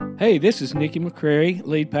Hey, this is Nicky McCreary,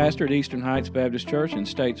 lead pastor at Eastern Heights Baptist Church in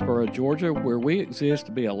Statesboro, Georgia, where we exist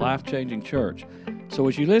to be a life-changing church. So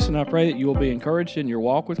as you listen, I pray that you will be encouraged in your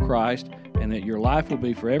walk with Christ and that your life will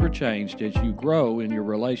be forever changed as you grow in your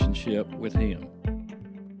relationship with Him.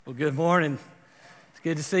 Well, good morning. It's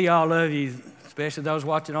good to see all of you, especially those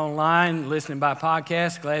watching online, listening by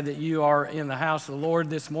podcast. Glad that you are in the house of the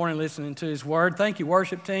Lord this morning, listening to His Word. Thank you,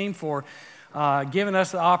 worship team, for giving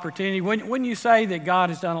us the opportunity. When you say that God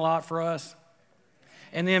has done a lot for us,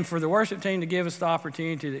 and then for the worship team to give us the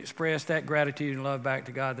opportunity to express that gratitude and love back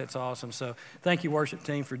to God, that's awesome. So thank you, worship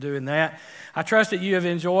team, for doing that. I trust that you have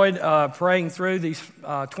enjoyed praying through these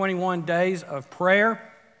 21 days of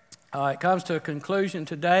prayer. It comes to a conclusion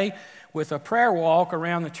today with a prayer walk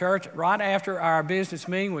around the church right after our business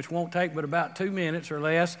meeting, which won't take but about 2 minutes or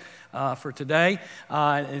less for today.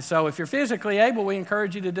 And so if you're physically able, we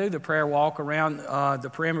encourage you to do the prayer walk around the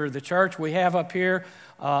perimeter of the church. We have up here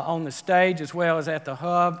on the stage as well as at the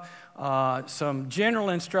hub some general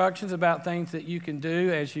instructions about things that you can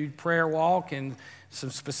do as you prayer walk, and some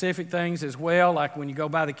specific things as well, like when you go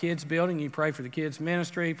by the kids building, you pray for the kids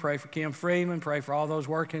ministry, pray for Kim Friedman, pray for all those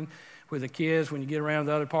working with the kids. When you get around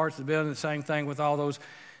the other parts of the building, the same thing with all those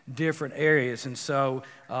different areas. And so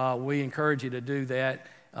we encourage you to do that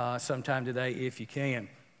sometime today if you can.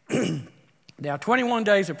 Now, 21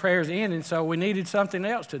 days of prayer is ending, so we needed something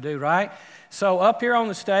else to do, right? So up here on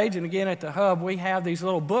the stage and again at the hub, we have these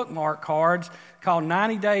little bookmark cards called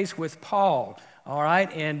 90 Days with Paul. All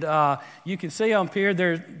right, and you can see up here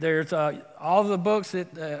there's all the books,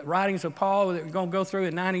 writings of Paul that we're going to go through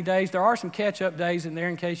in 90 days. There are some catch-up days in there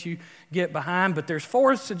in case you get behind, but there's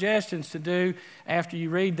 4 suggestions to do after you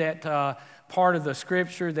read that part of the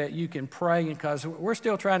Scripture that you can pray, because we're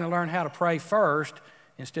still trying to learn how to pray first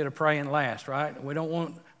instead of praying last, right? We don't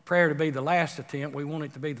want prayer to be the last attempt. We want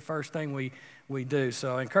it to be the first thing we do.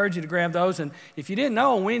 So I encourage you to grab those. And if you didn't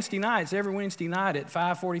know, on Wednesday nights, every Wednesday night at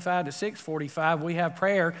 5:45 to 6:45, we have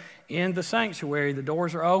prayer in the sanctuary. The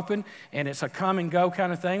doors are open, and it's a come and go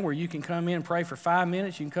kind of thing where you can come in and pray for 5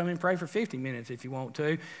 minutes. You can come in and pray for 50 minutes if you want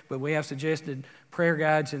to. But we have suggested prayer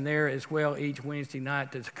guides in there as well each Wednesday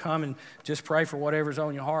night to come and just pray for whatever's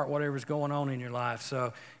on your heart, whatever's going on in your life.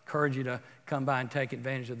 So encourage you to come by and take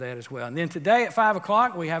advantage of that as well. And then today at 5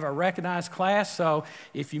 o'clock, we have our recognized class. So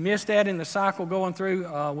if you missed that in the cycle going through,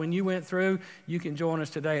 when you went through, you can join us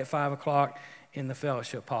today at 5 o'clock in the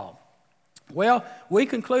fellowship hall. Well, we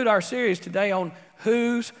conclude our series today on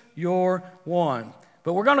Who's Your One.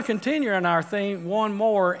 But we're going to continue in our theme one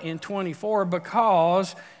more in 24,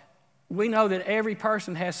 because we know that every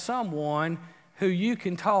person has someone who you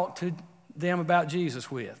can talk to them about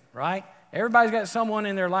Jesus with, right? Everybody's got someone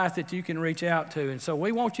in their life that you can reach out to. And so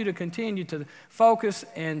we want you to continue to focus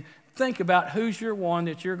and think about who's your one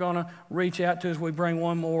that you're going to reach out to as we bring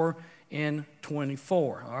one more in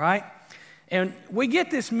 24, all right? And we get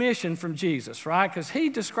this mission from Jesus, right? Because He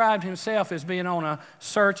described Himself as being on a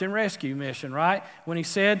search and rescue mission, right? When He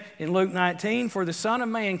said in Luke 19, "For the Son of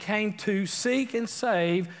Man came to seek and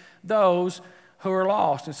save those who are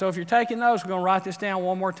lost." And so if you're taking notes, we're going to write this down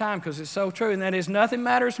one more time because it's so true. And that is, nothing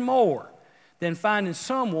matters more than finding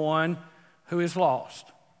someone who is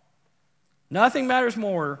lost. Nothing matters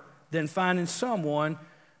more than finding someone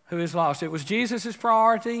who is lost. It was Jesus'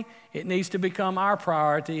 priority. It needs to become our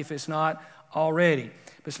priority if it's not already.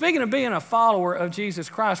 But speaking of being a follower of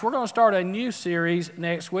Jesus Christ, we're going to start a new series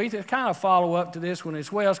next week. It's kind of follow up to this one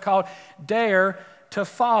as well. It's called Dare to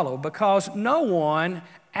Follow, because no one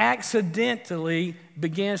accidentally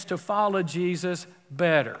begins to follow Jesus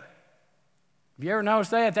better. Have you ever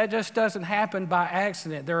noticed that? That just doesn't happen by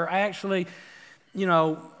accident. There are actually,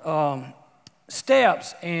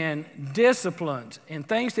 steps and disciplines and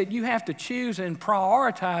things that you have to choose and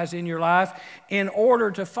prioritize in your life in order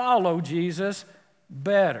to follow Jesus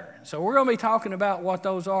better. So we're going to be talking about what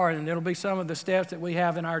those are, and it'll be some of the steps that we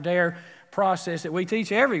have in our DARE process that we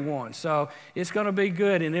teach everyone. So it's going to be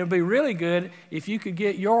good, and it'll be really good if you could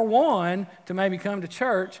get your one to maybe come to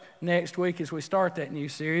church next week as we start that new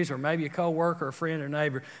series, or maybe a co-worker, a friend, or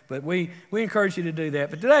neighbor. But we encourage you to do that.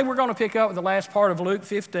 But today we're going to pick up with the last part of Luke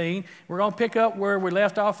 15. We're going to pick up where we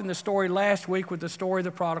left off in the story last week with the story of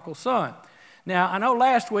the prodigal son. Now, I know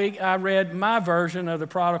last week I read my version of the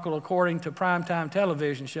prodigal according to primetime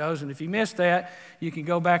television shows, and if you missed that, you can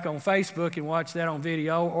go back on Facebook and watch that on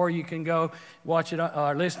video, or you can go watch it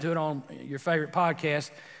or listen to it on your favorite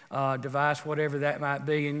podcast device, whatever that might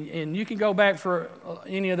be, and you can go back for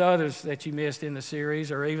any of the others that you missed in the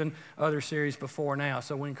series, or even other series before now,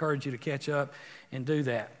 so we encourage you to catch up and do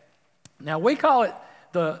that. Now, we call it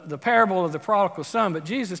the parable of the prodigal son, but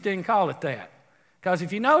Jesus didn't call it that. Because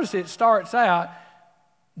if you notice, it starts out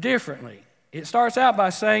differently. It starts out by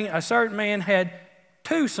saying a certain man had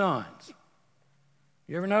 2 sons.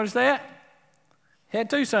 You ever notice that? He had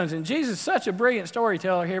 2 sons. And Jesus is such a brilliant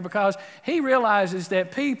storyteller here because he realizes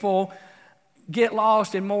that people get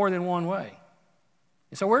lost in more than one way.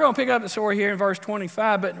 And so we're going to pick up the story here in verse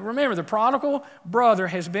 25. But remember, the prodigal brother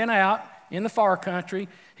has been out in the far country.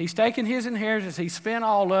 He's taken his inheritance. He spent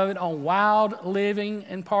all of it on wild living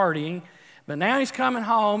and partying. But now he's coming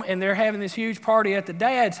home, and they're having this huge party at the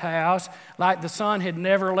dad's house like the son had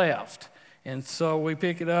never left. And so we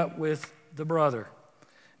pick it up with the brother.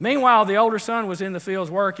 Meanwhile, the older son was in the fields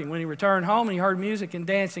working. When he returned home, he heard music and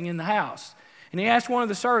dancing in the house. And he asked one of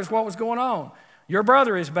the servants what was going on. Your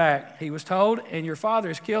brother is back, he was told, and your father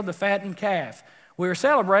has killed the fattened calf. We are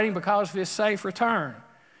celebrating because of his safe return.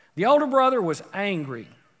 The older brother was angry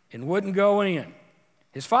and wouldn't go in.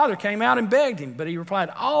 His father came out and begged him, but he replied,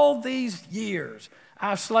 all these years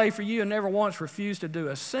I've slaved for you and never once refused to do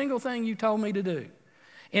a single thing you told me to do.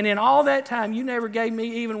 And in all that time, you never gave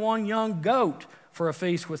me even one young goat for a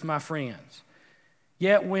feast with my friends.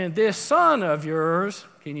 Yet when this son of yours,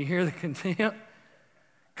 can you hear the contempt,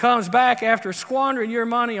 comes back after squandering your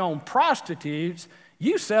money on prostitutes,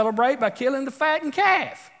 you celebrate by killing the fattened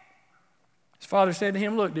calf. His father said to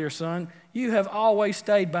him, look, dear son, you have always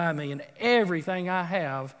stayed by me, and everything I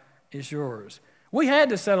have is yours. We had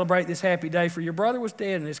to celebrate this happy day, for your brother was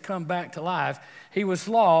dead and has come back to life. He was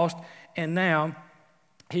lost, and now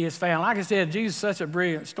he is found. Like I said, Jesus is such a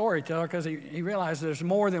brilliant storyteller because he realized there's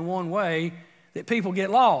more than one way that people get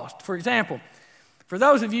lost. For example, for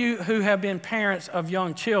those of you who have been parents of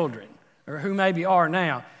young children, or who maybe are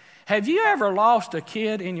now, have you ever lost a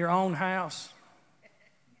kid in your own house?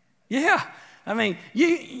 Yeah. I mean,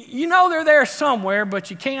 you know they're there somewhere,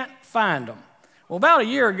 but you can't find them. Well, about a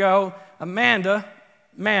year ago, Manna,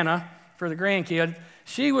 for the grandkid,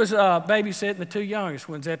 she was babysitting the 2 youngest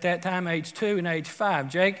ones at that time, age 2 and age 5.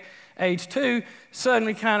 Jake, age 2,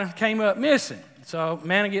 suddenly kind of came up missing. So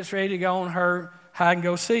Manna gets ready to go on her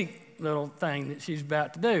hide-and-go-seek little thing that she's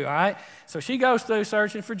about to do, all right? So she goes through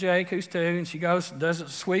searching for Jake, who's 2, and she goes, does a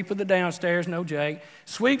sweep of the downstairs, no Jake.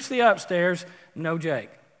 Sweeps the upstairs, no Jake.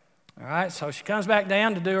 All right, so she comes back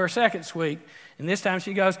down to do her second sweep, and this time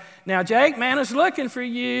she goes, now, Jake, Manna's looking for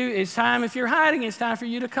you. It's time, if you're hiding, it's time for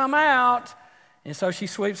you to come out. And so she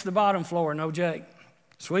sweeps the bottom floor, no Jake.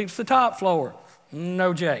 Sweeps the top floor,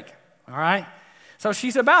 no Jake. All right? So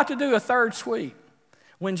she's about to do a third sweep.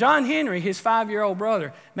 When John Henry, his 5-year-old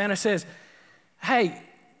brother, Manna says, hey,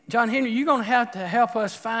 John Henry, you're going to have to help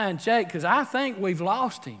us find Jake because I think we've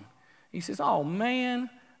lost him. He says, oh, man,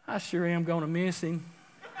 I sure am going to miss him.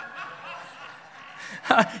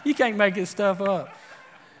 You can't make this stuff up.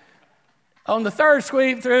 On the third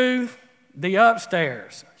sweep through the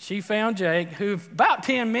upstairs, she found Jake, who about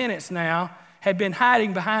 10 minutes now had been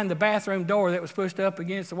hiding behind the bathroom door that was pushed up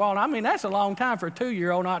against the wall. And I mean, that's a long time for a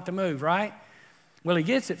 2-year-old not to move, right? Well, he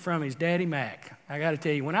gets it from his daddy Mac. I got to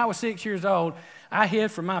tell you, when I was 6 years old, I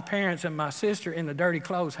hid from my parents and my sister in the dirty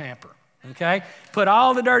clothes hamper, okay? Put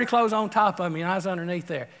all the dirty clothes on top of me, and I was underneath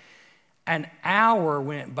there. An hour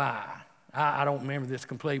went by. I don't remember this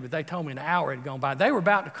completely, but they told me an hour had gone by. They were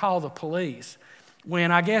about to call the police when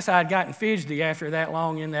I guess I had gotten fidgety after that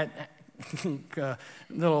long in that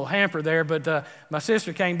little hamper there. But my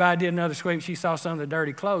sister came by, did another sweep. She saw some of the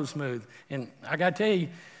dirty clothes smooth. And I got to tell you,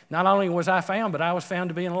 not only was I found, but I was found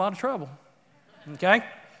to be in a lot of trouble. Okay?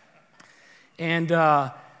 And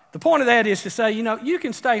the point of that is to say, you know, you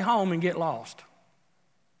can stay home and get lost.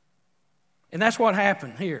 And that's what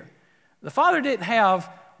happened here. The father didn't have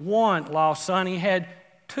one lost son, he had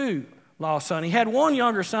 2 lost sons. He had one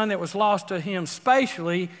younger son that was lost to him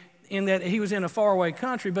spatially in that he was in a faraway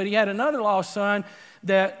country, but he had another lost son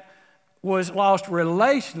that was lost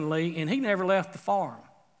relationally, and he never left the farm,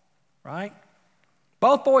 right?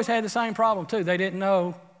 Both boys had the same problem too. They didn't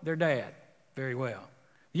know their dad very well.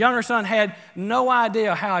 The younger son had no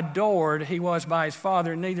idea how adored he was by his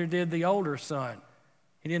father, and neither did the older son.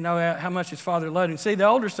 He didn't know how much his father loved him. See, the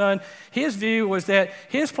older son, his view was that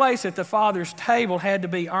his place at the father's table had to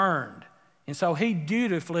be earned. And so he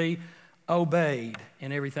dutifully obeyed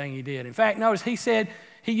in everything he did. In fact, notice he said,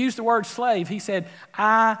 he used the word slave. He said,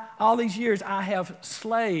 all these years I have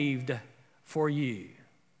slaved for you.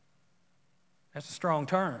 That's a strong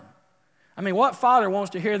term. I mean, what father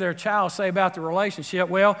wants to hear their child say about the relationship?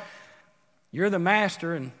 Well, you're the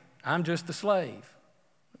master and I'm just the slave.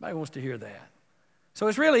 Nobody wants to hear that. So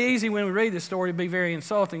it's really easy when we read this story to be very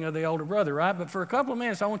insulting of the older brother, right? But for a couple of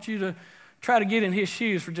minutes, I want you to try to get in his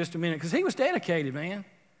shoes for just a minute because he was dedicated, man.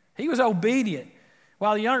 He was obedient.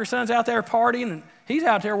 While the younger son's out there partying and he's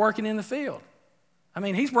out there working in the field. I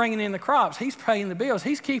mean, he's bringing in the crops. He's paying the bills.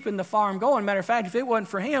 He's keeping the farm going. Matter of fact, if it wasn't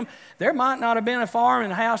for him, there might not have been a farm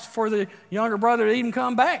and a house for the younger brother to even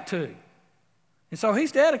come back to. And so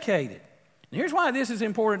he's dedicated. And here's why this is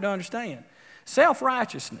important to understand.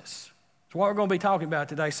 Self-righteousness is what we're going to be talking about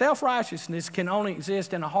today. Self-righteousness can only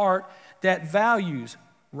exist in a heart that values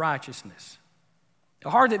righteousness, a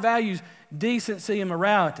heart that values decency and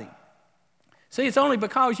morality. See, it's only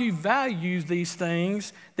because you value these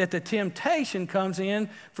things that the temptation comes in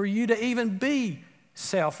for you to even be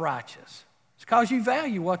self-righteous. It's because you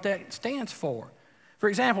value what that stands for. For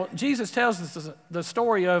example, Jesus tells us the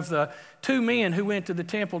story of the two men who went to the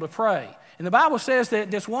temple to pray. And the Bible says that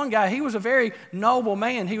this one guy, he was a very noble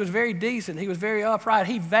man. He was very decent. He was very upright.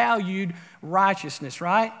 He valued righteousness,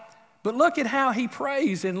 right? But look at how he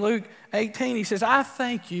prays in Luke 18. He says, I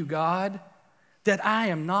thank you, God, that I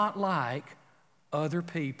am not like other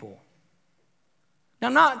people. Now,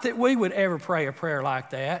 not that we would ever pray a prayer like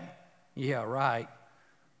that. Yeah, right.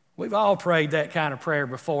 We've all prayed that kind of prayer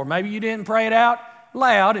before. Maybe you didn't pray it out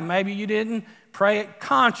loud, and maybe you didn't pray it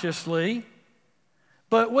consciously,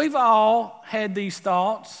 but we've all had these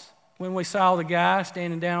thoughts when we saw the guy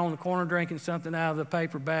standing down on the corner drinking something out of the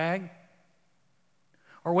paper bag.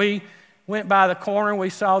 Or we went by the corner and we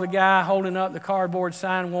saw the guy holding up the cardboard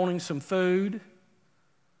sign wanting some food.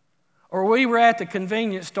 Or we were at the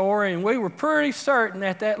convenience store and we were pretty certain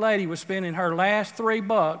that that lady was spending her last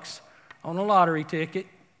 $3 on a lottery ticket.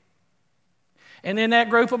 And then that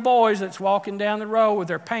group of boys that's walking down the road with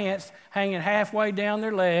their pants hanging halfway down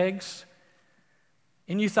their legs.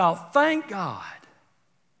 And you thought, thank God,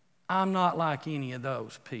 I'm not like any of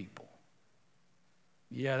those people.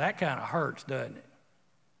 Yeah, that kind of hurts, doesn't it?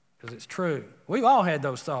 Because it's true. We've all had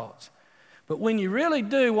those thoughts. But when you really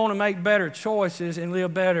do want to make better choices and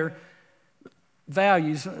live better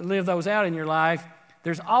values, live those out in your life,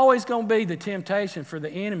 there's always going to be the temptation for the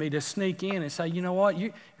enemy to sneak in and say, you know what,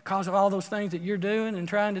 because of all those things that you're doing and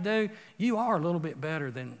trying to do, you are a little bit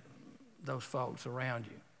better than those folks around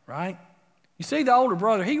you, right? You see, the older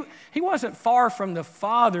brother, he wasn't far from the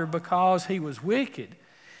father because he was wicked.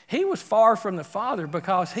 He was far from the father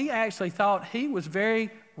because he actually thought he was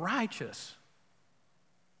very righteous.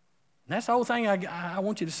 And that's the whole thing I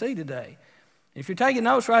want you to see today. If you're taking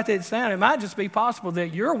notes, write that down. It might just be possible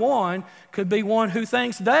that your one could be one who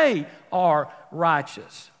thinks they are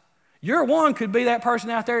righteous. Your one could be that person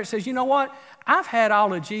out there that says, you know what? I've had all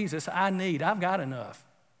the Jesus I need. I've got enough.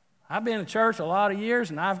 I've been in church a lot of years,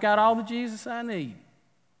 and I've got all the Jesus I need.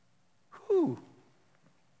 Whew.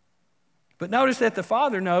 But notice that the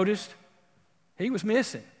father noticed he was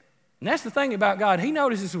missing. And that's the thing about God. He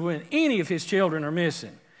notices when any of his children are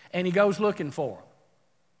missing, and he goes looking for them.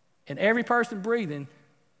 And every person breathing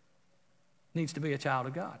needs to be a child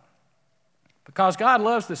of God. Because God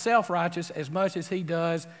loves the self-righteous as much as he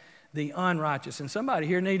does the unrighteous. And somebody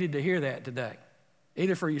here needed to hear that today,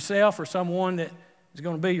 either for yourself or someone that is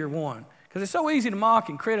going to be your one. Because it's so easy to mock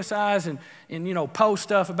and criticize and post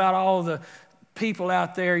stuff about all the people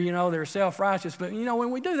out there, that are self-righteous. But,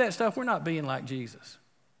 when we do that stuff, we're not being like Jesus.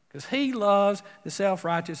 Because he loves the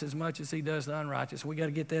self-righteous as much as he does the unrighteous. We got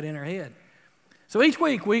to get that in our head. So each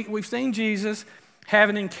week we've seen Jesus have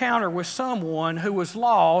an encounter with someone who was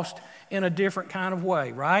lost in a different kind of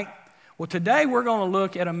way, right? Well, today we're going to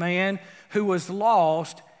look at a man who was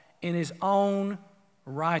lost in his own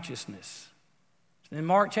righteousness. In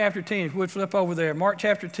Mark chapter 10, if you would flip over there, Mark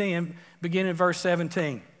chapter 10, beginning at verse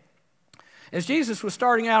 17. As Jesus was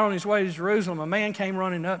starting out on his way to Jerusalem, a man came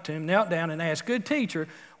running up to him, knelt down and asked, "Good teacher,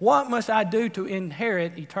 what must I do to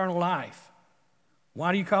inherit eternal life?"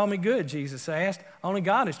 "Why do you call me good?" Jesus asked. "Only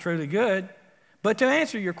God is truly good. But to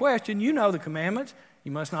answer your question, you know the commandments.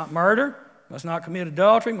 You must not murder, must not commit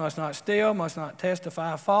adultery, must not steal, must not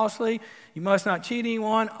testify falsely. You must not cheat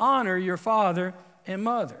anyone. Honor your father and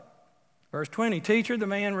mother." Verse 20, "Teacher," the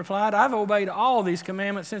man replied, "I've obeyed all these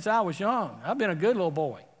commandments since I was young. I've been a good little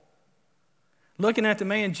boy." Looking at the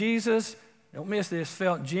man, Jesus, don't miss this,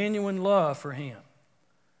 felt genuine love for him.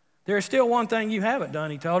 "There is still one thing you haven't done,"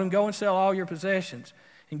 he told him. "Go and sell all your possessions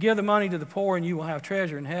and give the money to the poor, and you will have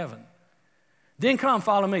treasure in heaven. Then come,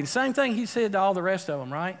 follow me." The same thing he said to all the rest of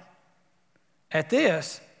them, right? At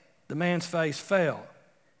this, the man's face fell,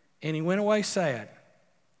 and he went away sad,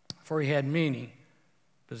 for he had many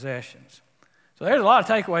possessions. So there's a lot of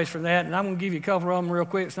takeaways from that, and I'm going to give you a couple of them real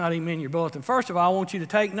quick. It's not even in your bulletin. First of all, I want you to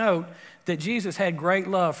take note that Jesus had great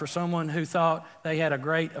love for someone who thought they had a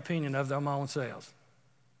great opinion of their own selves.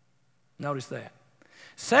 Notice that.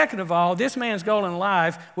 Second of all, this man's goal in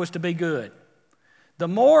life was to be good. The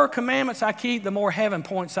more commandments I keep, the more heaven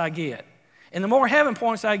points I get. And the more heaven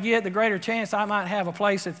points I get, the greater chance I might have a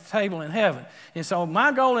place at the table in heaven. And so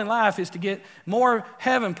my goal in life is to get more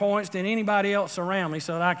heaven points than anybody else around me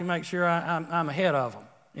so that I can make sure I'm ahead of them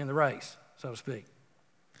in the race, so to speak.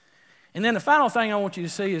 And then the final thing I want you to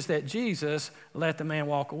see is that Jesus let the man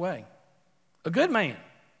walk away. A good man.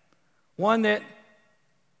 One that,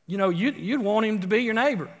 you'd want him to be your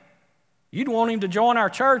neighbor. You'd want him to join our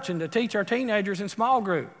church and to teach our teenagers in small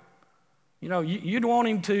group. You'd want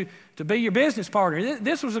him to be your business partner.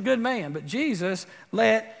 This was a good man, but Jesus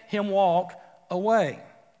let him walk away.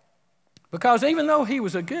 Because even though he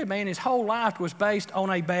was a good man, his whole life was based on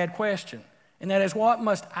a bad question. And that is, what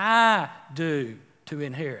must I do to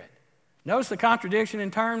inherit? Notice the contradiction in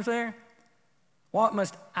terms there. What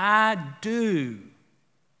must I do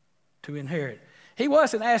to inherit? He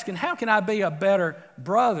wasn't asking, how can I be a better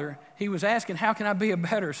brother? He was asking, how can I be a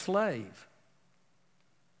better slave?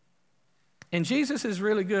 And Jesus is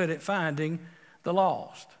really good at finding the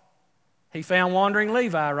lost. He found wandering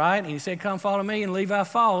Levi, right? And he said, come follow me, and Levi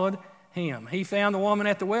followed him. He found the woman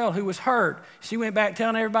at the well who was hurt. She went back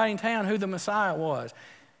telling everybody in town who the Messiah was.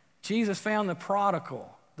 Jesus found the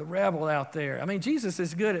prodigal, the rebel out there. I mean, Jesus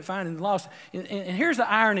is good at finding the lost. And here's the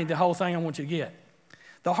irony of the whole thing I want you to get.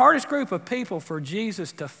 The hardest group of people for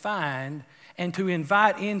Jesus to find and to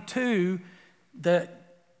invite into the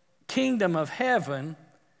kingdom of heaven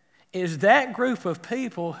is that group of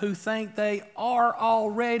people who think they are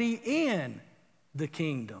already in the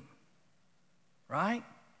kingdom, right?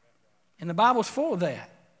 And the Bible's full of that.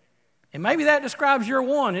 And maybe that describes your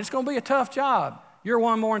one. It's going to be a tough job. Your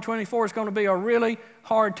one more in 24 is going to be a really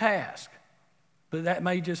hard task. But that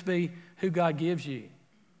may just be who God gives you.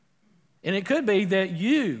 And it could be that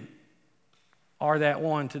you are that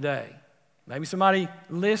one today. Maybe somebody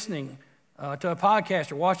listening to a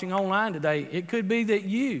podcast or watching online today, it could be that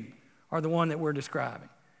you are the one that we're describing.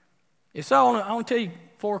 If so, I want to tell you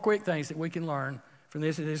 4 quick things that we can learn from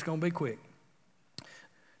this, and it's going to be quick.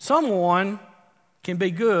 Someone can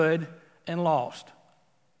be good and lost.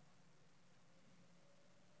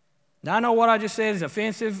 Now, I know what I just said is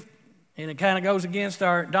offensive, and it kind of goes against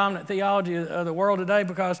our dominant theology of the world today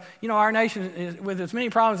because, our nation, is, with as many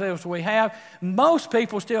problems as we have, most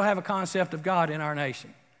people still have a concept of God in our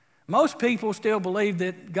nation. Most people still believe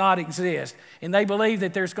that God exists, and they believe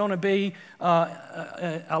that there's going to be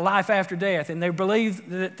a life after death, and they believe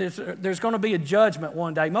that there's going to be a judgment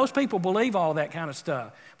one day. Most people believe all that kind of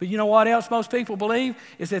stuff. But you know what else most people believe?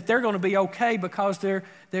 Is that they're going to be okay because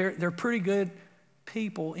they're pretty good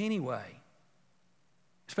people anyway.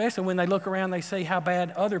 Especially when they look around, they see how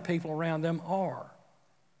bad other people around them are.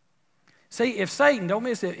 See, if Satan, don't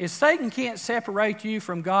miss it, if Satan can't separate you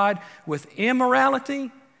from God with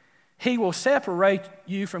immorality, he will separate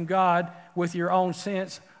you from God with your own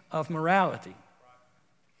sense of morality.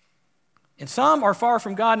 And some are far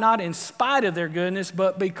from God not in spite of their goodness,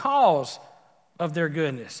 but because of their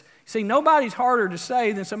goodness. See, nobody's harder to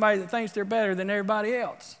save than somebody that thinks they're better than everybody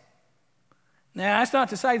else. Now, that's not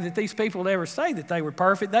to say that these people would ever say that they were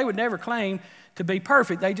perfect. They would never claim to be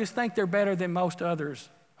perfect. They just think they're better than most others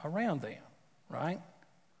around them, right?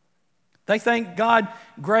 They think God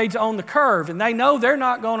grades on the curve, and they know they're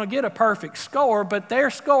not going to get a perfect score, but their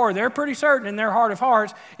score, they're pretty certain in their heart of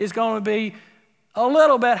hearts, is going to be a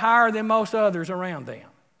little bit higher than most others around them.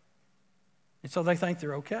 And so they think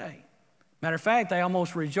they're okay. Matter of fact, they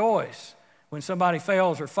almost rejoice when somebody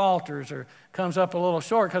fails or falters or comes up a little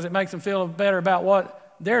short because it makes them feel better about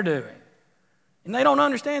what they're doing. And they don't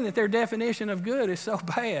understand that their definition of good is so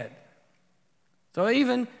bad. So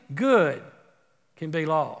even good can be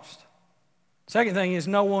lost. Second thing is,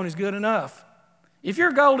 no one is good enough. If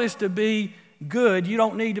your goal is to be good, you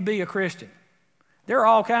don't need to be a Christian. There are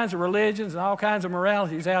all kinds of religions and all kinds of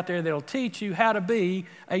moralities out there that will teach you how to be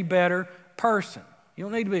a better person. You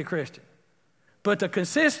don't need to be a Christian. But the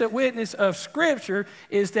consistent witness of Scripture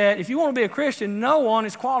is that if you want to be a Christian, no one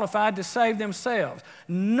is qualified to save themselves.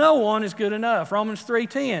 No one is good enough. Romans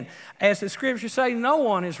 3:10, as the Scriptures say, no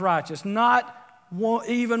one is righteous, not one,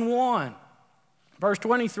 even one. Verse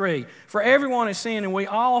 23, for everyone is sinned and we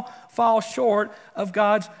all fall short of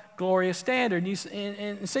God's glorious standard.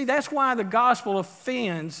 And see, that's why the gospel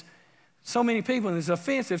offends so many people, and it's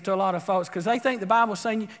offensive to a lot of folks because they think the Bible's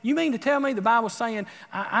saying, you mean to tell me the Bible's saying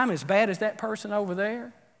I'm as bad as that person over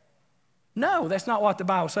there? No, that's not what the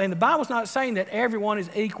Bible's saying. The Bible's not saying that everyone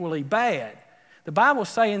is equally bad. The Bible's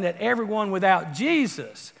saying that everyone without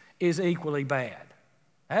Jesus is equally bad.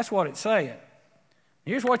 That's what it's saying.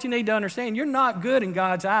 Here's what you need to understand. You're not good in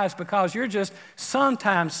God's eyes because you're just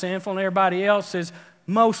sometimes sinful and everybody else is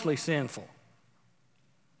mostly sinful.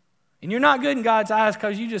 And you're not good in God's eyes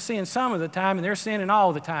because you just sin some of the time and they're sinning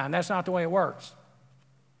all the time. That's not the way it works.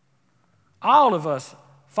 All of us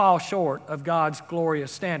fall short of God's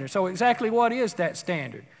glorious standard. So exactly what is that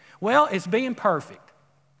standard? Well, it's being perfect.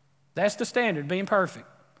 That's the standard, being perfect.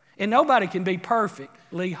 And nobody can be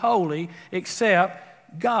perfectly holy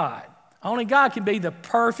except God. Only God can be the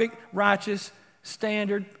perfect, righteous,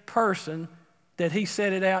 standard person that He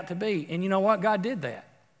set it out to be. And you know what? God did that.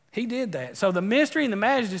 He did that. So the mystery and the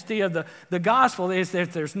majesty of the gospel is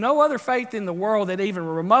that there's no other faith in the world that even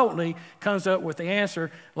remotely comes up with the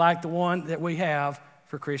answer like the one that we have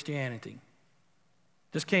for Christianity.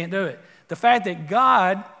 Just can't do it. The fact that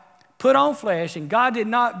God put on flesh and God did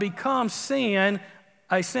not become sin,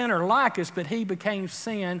 a sinner like us, but He became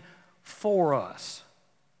sin for us.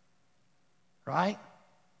 Right?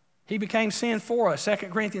 He became sin for us. 2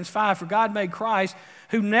 Corinthians 5, for God made Christ,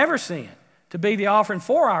 who never sinned, to be the offering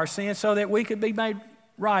for our sins so that we could be made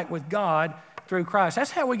right with God through Christ.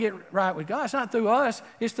 That's how we get right with God. It's not through us,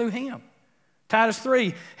 it's through Him. Titus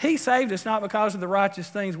 3, He saved us not because of the righteous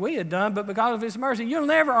things we had done, but because of His mercy. You'll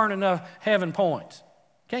never earn enough heaven points.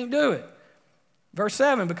 Can't do it. Verse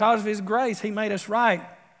 7, because of His grace, He made us right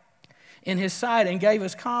in His sight and gave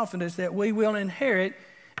us confidence that we will inherit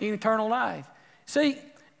eternal life. See,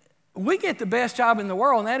 we get the best job in the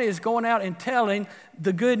world, and that is going out and telling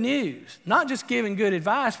the good news. Not just giving good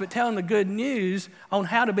advice, but telling the good news on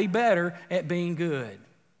how to be better at being good.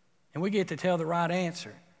 And we get to tell the right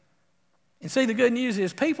answer. And see, the good news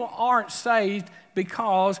is people aren't saved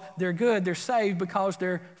because they're good. They're saved because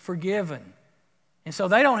they're forgiven. And so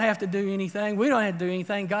they don't have to do anything. We don't have to do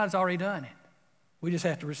anything. God's already done it. We just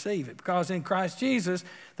have to receive it. Because in Christ Jesus,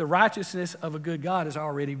 the righteousness of a good God has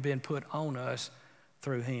already been put on us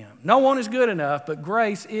through Him. No one is good enough, but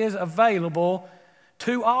grace is available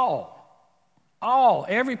to all. All,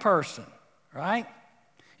 every person, right?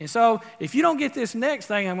 And so if you don't get this next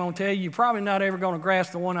thing I'm going to tell you, you're probably not ever going to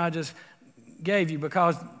grasp the one I just gave you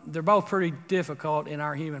because they're both pretty difficult in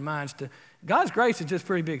our human minds. God's grace is just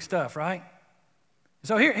pretty big stuff, right?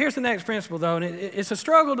 So here's the next principle, though, and it's a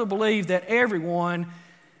struggle to believe that everyone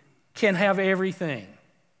can have everything.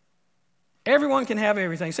 Everyone can have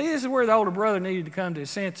everything. See, this is where the older brother needed to come to his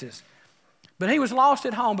senses. But he was lost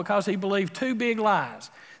at home because he believed two big lies.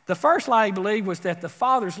 The first lie he believed was that the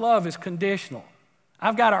Father's love is conditional.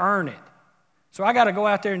 I've got to earn it. So I got to go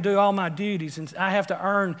out there and do all my duties, and I have to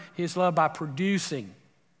earn His love by producing.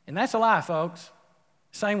 And that's a lie, folks.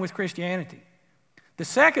 Same with Christianity. The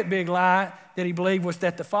second big lie that he believed was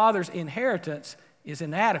that the Father's inheritance is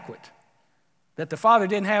inadequate. That the Father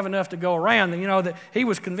didn't have enough to go around. You know, that he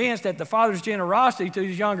was convinced that the Father's generosity to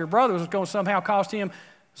his younger brother was going to somehow cost him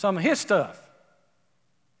some of his stuff.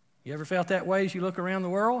 You ever felt that way as you look around the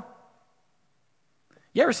world?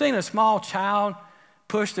 You ever seen a small child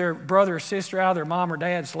push their brother or sister out of their mom or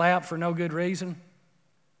dad's lap for no good reason?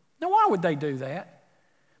 Now, why would they do that?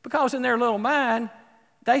 Because in their little mind,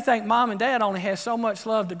 they think mom and dad only has so much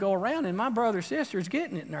love to go around, and my brother or sister is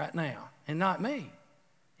getting it right now, and not me.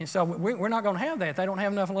 And so we're not going to have that. They don't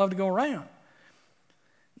have enough love to go around.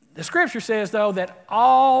 The Scripture says, though, that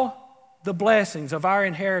all the blessings of our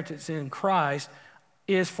inheritance in Christ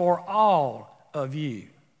is for all of you.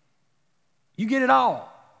 You get it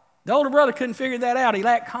all. The older brother couldn't figure that out. He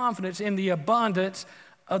lacked confidence in the abundance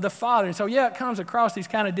of the Father. And so, yeah, it comes across he's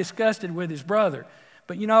kind of disgusted with his brother.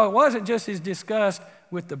 But, you know, it wasn't just his disgust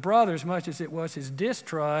with the brother as much as it was his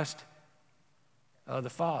distrust of the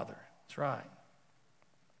Father. That's right.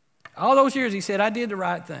 All those years he said, I did the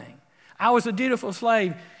right thing. I was a dutiful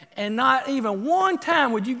slave, and not even one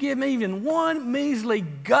time would you give me even one measly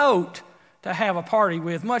goat to have a party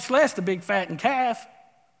with, much less the big fattened calf.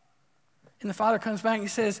 And the Father comes back and he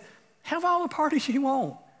says, have all the parties you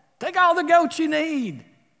want. Take all the goats you need.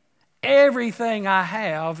 Everything I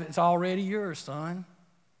have is already yours, son.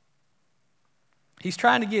 He's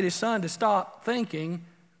trying to get his son to stop thinking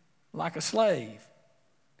like a slave.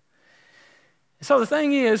 So the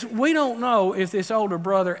thing is, we don't know if this older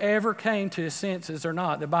brother ever came to his senses or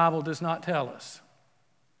not. The Bible does not tell us.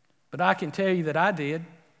 But I can tell you that I did.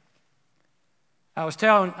 I was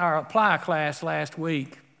telling our apply class last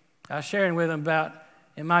week, I was sharing with them about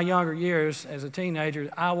in my younger years as a teenager,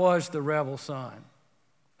 I was the rebel son.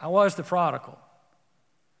 I was the prodigal.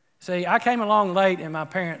 See, I came along late in my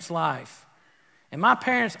parents' life. And my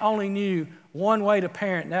parents only knew one way to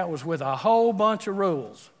parent, and that was with a whole bunch of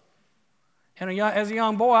rules. And as a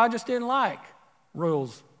young boy, I just didn't like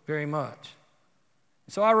rules very much.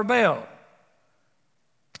 So I rebelled.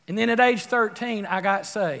 And then at age 13, I got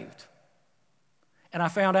saved. And I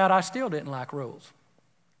found out I still didn't like rules.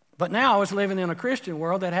 But now I was living in a Christian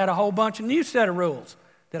world that had a whole bunch of new set of rules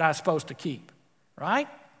that I was supposed to keep, right?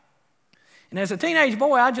 And as a teenage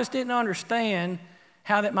boy, I just didn't understand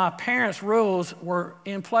how that my parents' rules were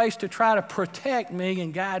in place to try to protect me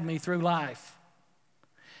and guide me through life.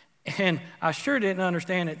 And I sure didn't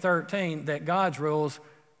understand at 13 that God's rules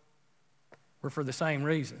were for the same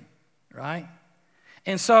reason, right?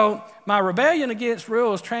 And so my rebellion against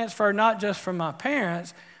rules transferred not just from my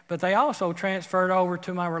parents, but they also transferred over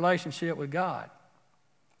to my relationship with God.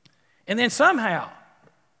 And then somehow,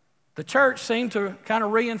 the church seemed to kind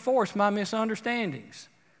of reinforce my misunderstandings.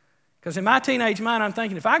 Because in my teenage mind, I'm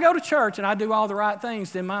thinking, if I go to church and I do all the right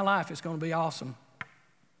things, then my life is going to be awesome.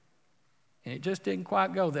 And it just didn't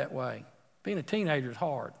quite go that way. Being a teenager is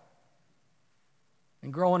hard.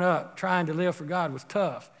 And growing up, trying to live for God was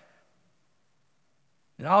tough.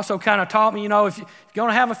 It also kind of taught me, if you're going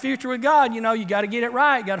to have a future with God, you got to get it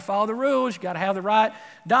right. You got to follow the rules. You got to have the right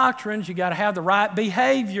doctrines. You got to have the right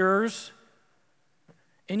behaviors.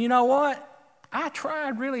 And you know what? I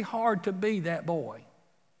tried really hard to be that boy.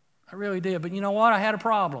 I really did. But you know what? I had a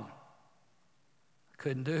problem. I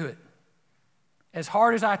couldn't do it. As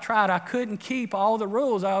hard as I tried, I couldn't keep all the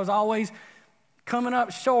rules. I was always coming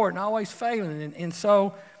up short and always failing. And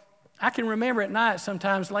so I can remember at night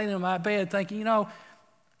sometimes laying in my bed thinking,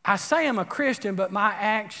 I say I'm a Christian, but my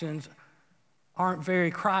actions aren't very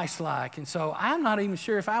Christ-like. And so I'm not even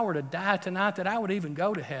sure if I were to die tonight that I would even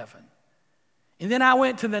go to heaven. And then I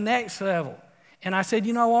went to the next level. And I said,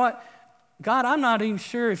 you know what? God, I'm not even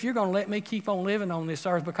sure if you're going to let me keep on living on this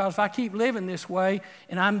earth, because if I keep living this way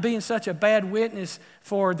and I'm being such a bad witness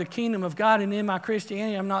for the kingdom of God and in my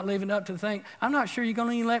Christianity, I'm not living up to the thing, I'm not sure you're going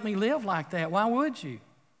to even let me live like that. Why would you?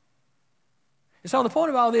 And so the point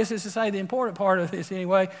of all this is to say the important part of this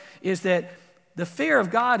anyway is that the fear of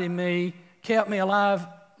God in me kept me alive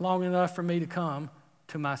long enough for me to come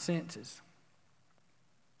to my senses.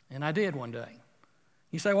 And I did one day.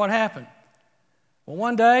 You say, what happened? Well,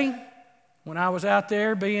 one day when I was out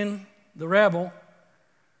there being the rebel,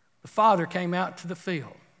 the Father came out to the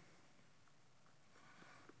field.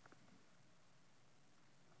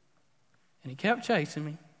 And He kept chasing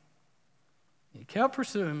me. He kept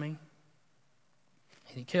pursuing me.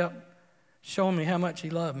 And He kept showing me how much He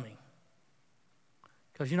loved me.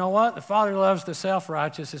 Because you know what? The Father loves the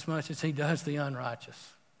self-righteous as much as He does the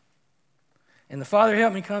unrighteous. And the Father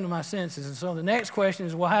helped me come to my senses. And so the next question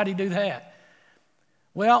is, well, how did He do that?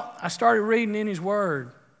 Well, I started reading in His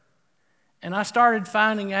Word. And I started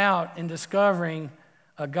finding out and discovering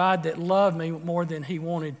a God that loved me more than He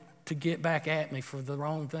wanted to get back at me for the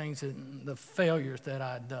wrong things and the failures that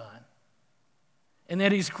I'd done. And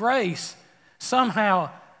that His grace somehow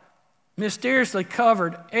mysteriously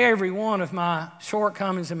covered every one of my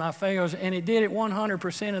shortcomings and my failures, and it did it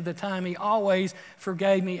 100% of the time. He always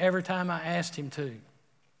forgave me every time I asked Him to.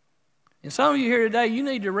 And some of you here today, you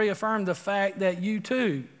need to reaffirm the fact that you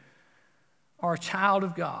too are a child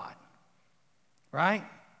of God, right?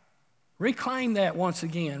 Reclaim that once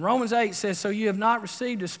again. Romans 8 says, so you have not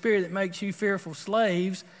received a spirit that makes you fearful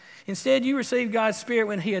slaves. Instead, you received God's Spirit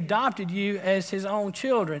when He adopted you as His own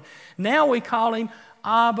children. Now we call Him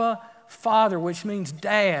Abba, Father, which means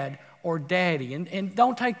dad or daddy. And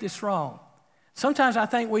don't take this wrong. Sometimes I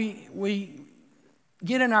think we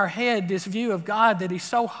get in our head this view of God that He's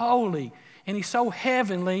so holy and He's so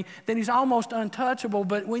heavenly that He's almost untouchable.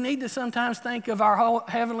 But we need to sometimes think of our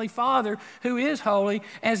Heavenly Father, who is holy,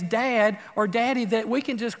 as dad or daddy, that we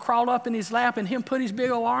can just crawl up in His lap and Him put His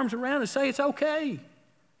big old arms around and say, it's okay.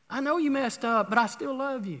 I know you messed up, but I still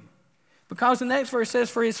love you. Because the next verse says,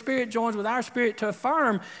 for His Spirit joins with our spirit to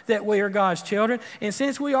affirm that we are God's children. And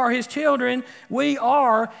since we are His children, we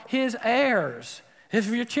are His heirs.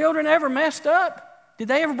 Have your children ever messed up? Did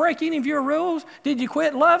they ever break any of your rules? Did you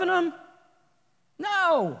quit loving them?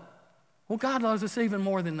 No. Well, God loves us even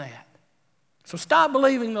more than that. So stop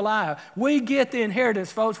believing the lie. We get the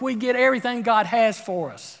inheritance, folks. We get everything God has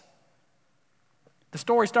for us. The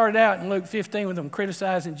story started out in Luke 15 with them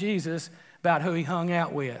criticizing Jesus about who He hung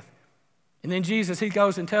out with. And then Jesus, He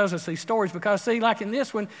goes and tells us these stories because, see, like in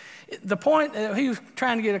this one, the point that He was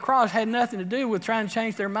trying to get across had nothing to do with trying to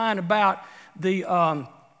change their mind about the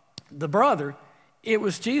brother. It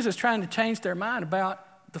was Jesus trying to change their mind about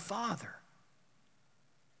the Father.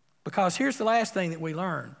 Because here's the last thing that we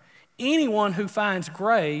learn. Anyone who finds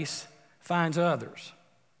grace finds others.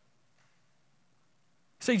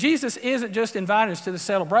 See, Jesus isn't just inviting us to the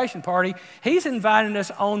celebration party. He's inviting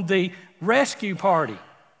us on the rescue party.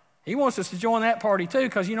 He wants us to join that party too,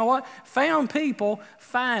 because you know what? Found people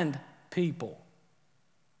find people.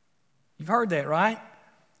 You've heard that, right?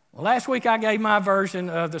 Well, last week I gave my version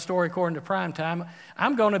of the story according to prime time.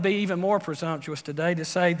 I'm going to be even more presumptuous today to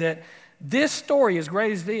say that this story, as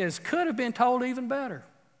great as it is, could have been told even better.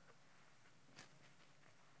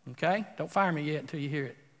 Okay? Don't fire me yet until you hear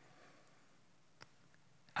it.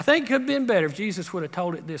 I think it could have been better if Jesus would have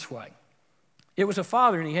told it this way. It was a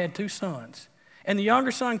father and he had 2 sons. And the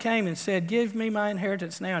younger son came and said, "Give me my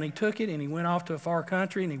inheritance now." And he took it and he went off to a far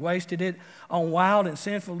country and he wasted it on wild and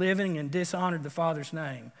sinful living and dishonored the father's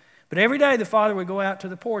name. But every day the father would go out to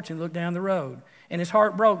the porch and look down the road, and his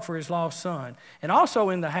heart broke for his lost son. And also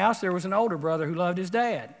in the house there was an older brother who loved his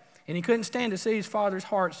dad, and he couldn't stand to see his father's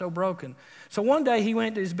heart so broken. So one day he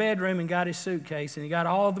went to his bedroom and got his suitcase, and he got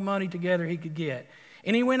all the money together he could get.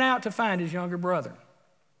 And he went out to find his younger brother.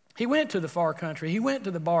 He went to the far country. He went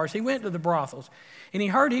to the bars. He went to the brothels. And he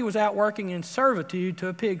heard he was out working in servitude to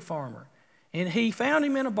a pig farmer. And he found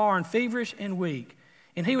him in a barn, feverish and weak.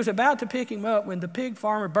 And he was about to pick him up when the pig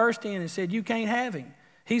farmer burst in and said, "You can't have him.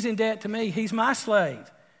 He's in debt to me. He's my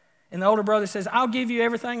slave." And the older brother says, "I'll give you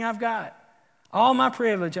everything I've got, all my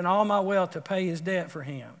privilege and all my wealth to pay his debt for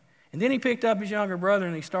him." And then he picked up his younger brother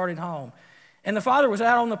and he started home. And the father was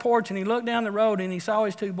out on the porch and he looked down the road and he saw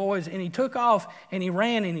his 2 boys and he took off and he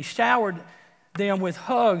ran and he showered them with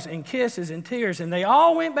hugs and kisses and tears. And they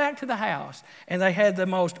all went back to the house and they had the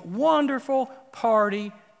most wonderful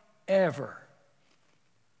party ever.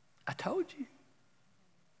 I told you.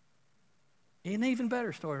 An even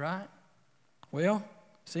better story, right? Well,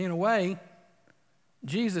 see, in a way,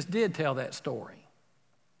 Jesus did tell that story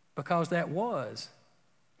because that was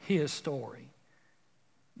his story.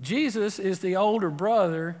 Jesus is the older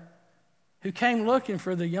brother who came looking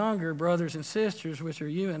for the younger brothers and sisters, which are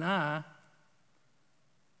you and I.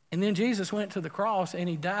 And then Jesus went to the cross and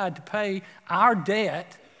he died to pay our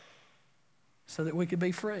debt so that we could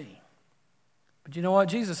be free. But you know what?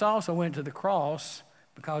 Jesus also went to the cross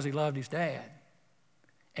because he loved his dad.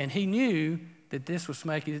 And he knew that this was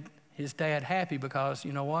making his dad happy because,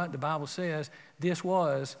 you know what? The Bible says this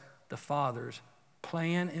was the Father's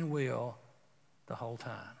plan and will the whole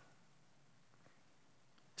time.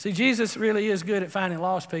 See, Jesus really is good at finding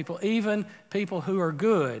lost people, even people who are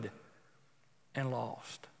good and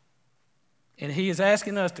lost. And he is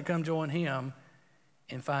asking us to come join him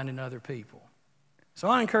in finding other people. So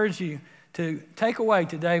I encourage you to take away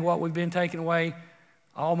today what we've been taking away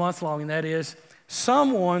all month long, and that is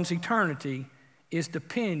someone's eternity is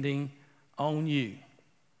depending on you.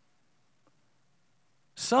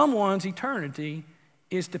 Someone's eternity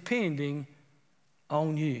is depending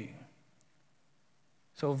on you.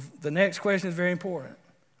 So the next question is very important.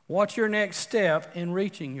 What's your next step in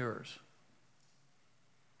reaching yours?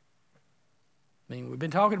 I mean, we've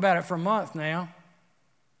been talking about it for a month now.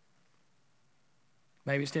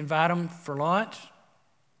 Maybe it's to invite them for lunch,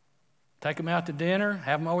 take them out to dinner,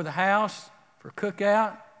 have them over the house for a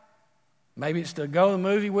cookout. Maybe it's to go to the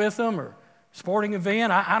movie with them or sporting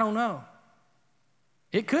event. I don't know.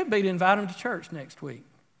 It could be to invite them to church next week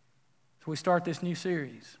as we start this new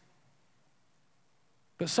series.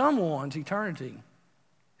 But someone's eternity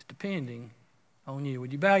is depending on you.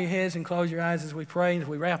 Would you bow your heads and close your eyes as we pray, as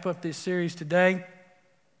we wrap up this series today?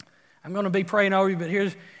 I'm going to be praying over you, but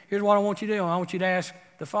here's what I want you to do. I want you to ask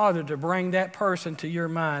the Father to bring that person to your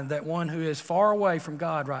mind, that one who is far away from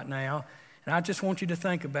God right now, and I just want you to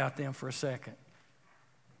think about them for a second.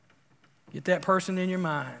 Get that person in your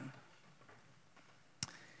mind.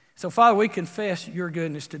 So, Father, we confess your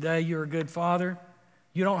goodness today. You're a good Father.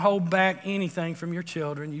 You don't hold back anything from your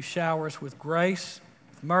children. You shower us with grace,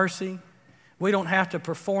 with mercy. We don't have to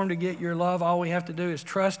perform to get your love. All we have to do is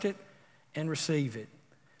trust it and receive it.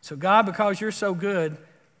 So, God, because you're so good,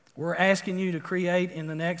 we're asking you to create in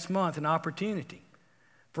the next month an opportunity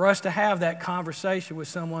for us to have that conversation with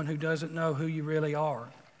someone who doesn't know who you really are.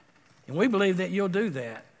 And we believe that you'll do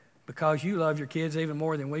that because you love your kids even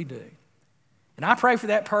more than we do. And I pray for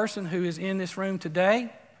that person who is in this room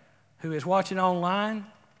today, who is watching online,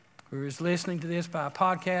 who is listening to this by a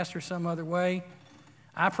podcast or some other way.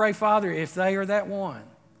 I pray, Father, if they are that one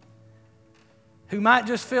who might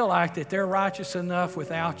just feel like that they're righteous enough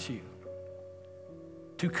without you,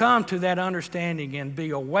 to come to that understanding and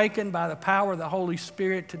be awakened by the power of the Holy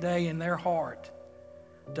Spirit today in their heart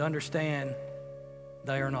to understand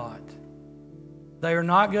they are not. They are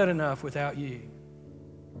not good enough without you.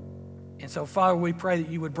 And so, Father, we pray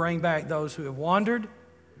that you would bring back those who have wandered,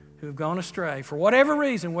 who have gone astray, for whatever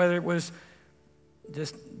reason, whether it was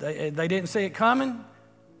just they didn't see it coming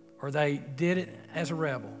or they did it as a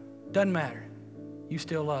rebel. Doesn't matter. You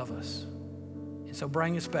still love us. And so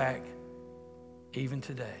bring us back even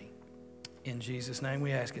today. In Jesus' name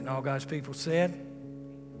we ask it. And all God's people said,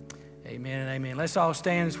 Amen and amen. Let's all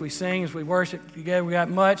stand as we sing, as we worship together. We got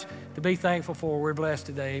much to be thankful for. We're blessed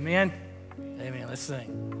today. Amen. Amen. Let's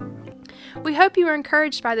sing. We hope you were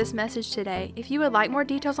encouraged by this message today. If you would like more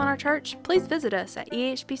details on our church, please visit us at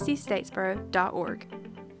ehbcstatesboro.org.